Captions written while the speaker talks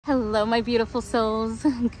Hello, my beautiful souls.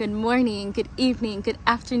 Good morning, good evening, good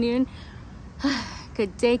afternoon,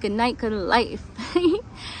 good day, good night, good life.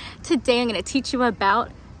 Today I'm going to teach you about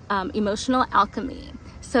emotional alchemy.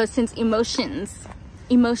 So since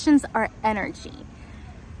emotions are energy,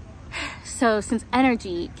 so since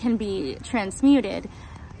energy can be transmuted,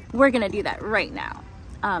 we're going to do that right now.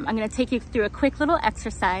 I'm going to take you through a quick little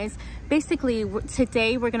exercise. Basically,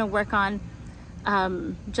 today we're going to work on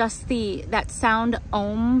just that sound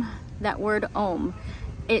om, that word om.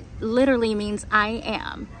 It literally means I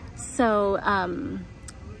am. So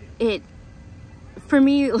for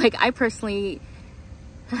me, like, I personally,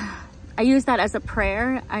 I use that as a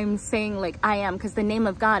prayer. I'm saying like I am, because the name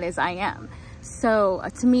of God is I am. So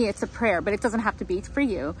to me it's a prayer, but it doesn't have to be for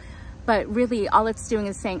you. But really all it's doing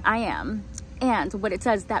is saying I am. And what it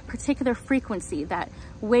does, that particular frequency, that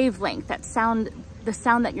wavelength, that sound, the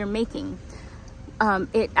sound that you're making,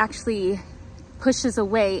 it actually pushes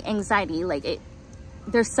away anxiety. Like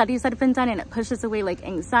there's studies that have been done, and it pushes away like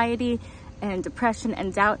anxiety and depression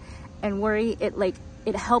and doubt and worry.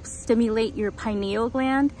 It helps stimulate your pineal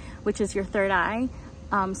gland, which is your third eye,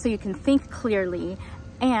 so you can think clearly.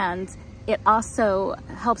 And it also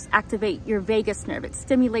helps activate your vagus nerve. It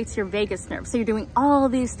stimulates your vagus nerve. So you're doing all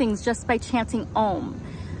these things just by chanting om.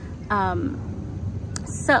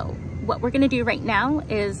 So what we're going to do right now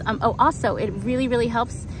is, also it really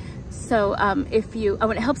helps. So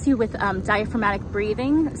it helps you with diaphragmatic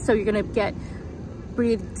breathing. So you're going to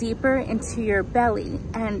breathe deeper into your belly,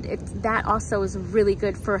 and that also is really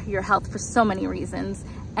good for your health for so many reasons.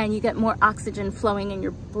 And you get more oxygen flowing in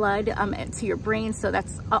your blood to your brain. So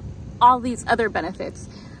that's all these other benefits.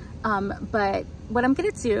 But what I'm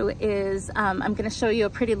going to do is I'm going to show you a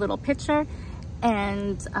pretty little picture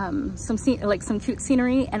and some cute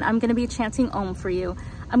scenery, and I'm gonna be chanting om for you.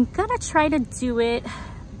 I'm gonna try to do it,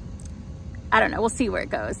 I don't know, we'll see where it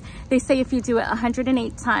goes. They say if you do it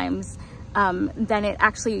 108 times, then it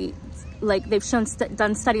actually, like they've shown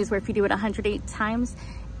done studies where if you do it 108 times,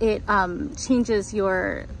 it changes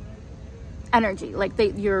your energy, like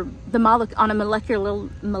on a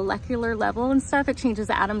molecular level and stuff. It changes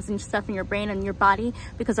the atoms and stuff in your brain and your body,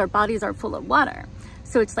 because our bodies are full of water.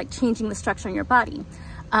 So it's like changing the structure in your body.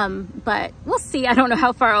 But we'll see. I don't know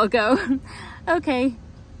how far I'll go. Okay.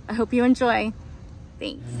 I hope you enjoy.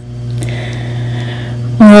 Thanks.